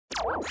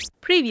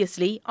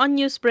Previously on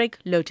Newsbreak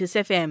Lotus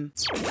FM.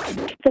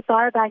 The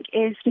biobank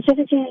is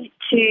specifically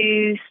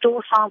to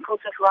store samples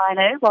of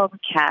rhino while we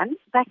can.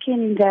 Back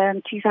in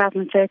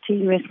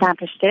 2013, we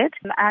established it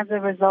as a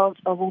result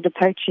of all the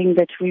poaching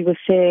that we were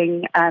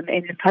seeing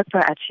in Limpopo,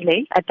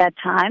 actually, at that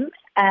time,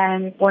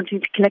 and wanting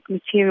to collect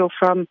material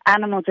from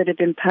animals that had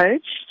been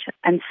poached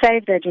and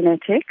save their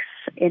genetics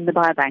in the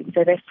biobank.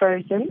 So they're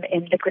frozen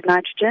in liquid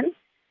nitrogen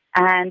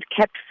and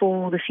kept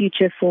for the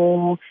future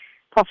for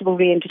possible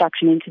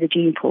reintroduction into the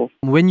gene pool.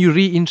 When you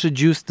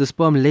reintroduce the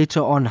sperm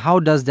later on, how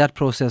does that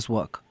process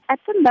work? At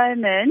the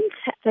moment,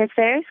 there's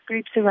various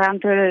groups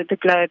around the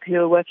globe who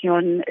are working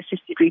on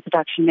assisted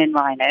reproduction in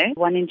rhino.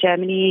 One in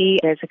Germany,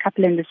 there's a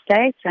couple in the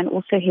States, and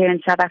also here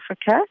in South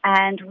Africa.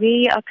 And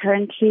we are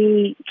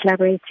currently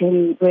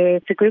collaborating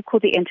with a group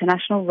called the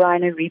International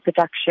Rhino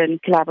Reproduction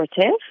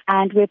Collaborative.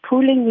 And we're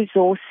pooling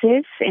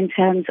resources in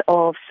terms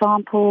of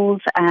samples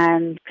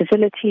and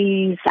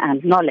facilities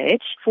and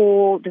knowledge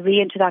for the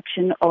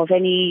reintroduction of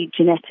any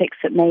genetics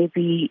that may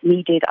be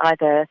needed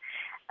either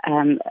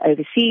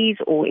overseas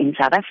or in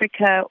South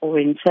Africa or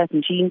in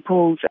certain gene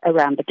pools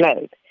around the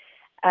globe.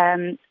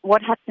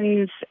 What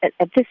happens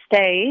at this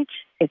stage,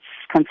 it's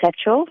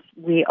conceptual.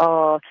 We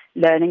are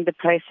learning the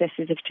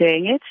processes of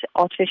doing it.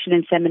 Artificial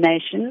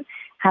insemination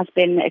has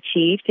been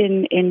achieved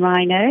in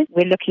rhino.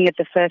 We're looking at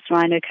the first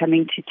rhino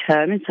coming to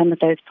term in some of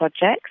those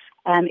projects.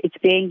 It's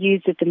being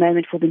used at the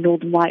moment for the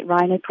Northern White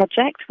Rhino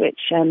project, which,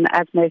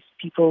 as most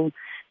people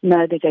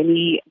know, there's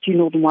only 2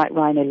 Northern White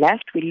Rhino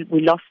left. We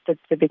lost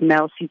the big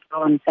male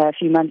superon a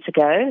few months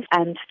ago,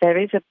 and there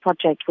is a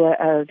project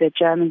where the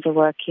Germans are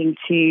working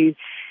to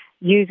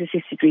use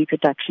assisted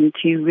reproduction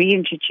to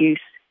reintroduce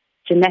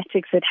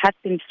genetics that had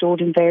been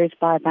stored in various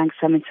biobanks,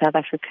 some in South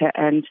Africa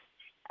and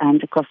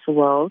across the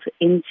world,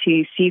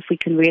 into see if we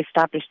can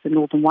reestablish the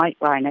Northern White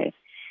Rhino.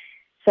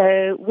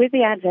 So with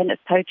the advent of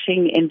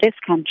poaching in this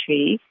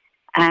country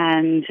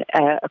and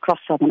across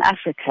Southern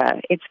Africa,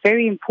 it's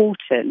very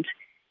important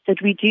that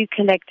we do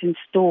collect and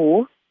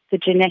store the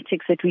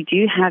genetics that we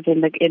do have in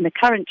the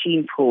current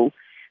gene pool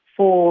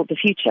for the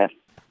future.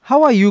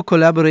 How are you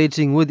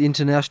collaborating with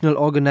international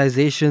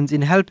organizations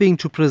in helping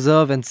to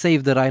preserve and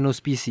save the rhino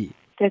species?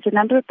 There's a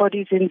number of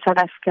bodies in South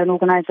Africa and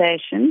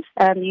organizations,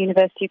 the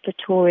University of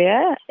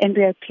Pretoria,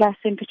 Embryo Plus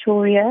in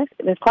Pretoria.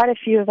 There's quite a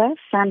few of us,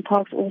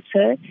 SANParks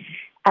also.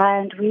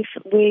 And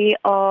we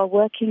are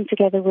working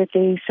together with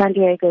the San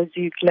Diego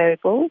Zoo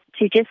Global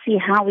to just see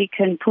how we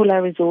can pool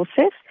our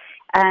resources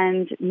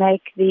and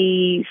make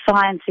the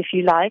science, if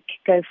you like,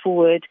 go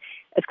forward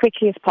as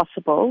quickly as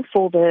possible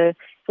for the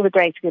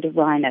greater good of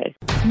rhino.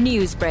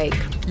 Newsbreak,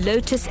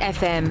 Lotus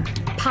FM,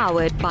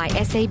 powered by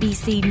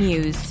SABC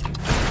News.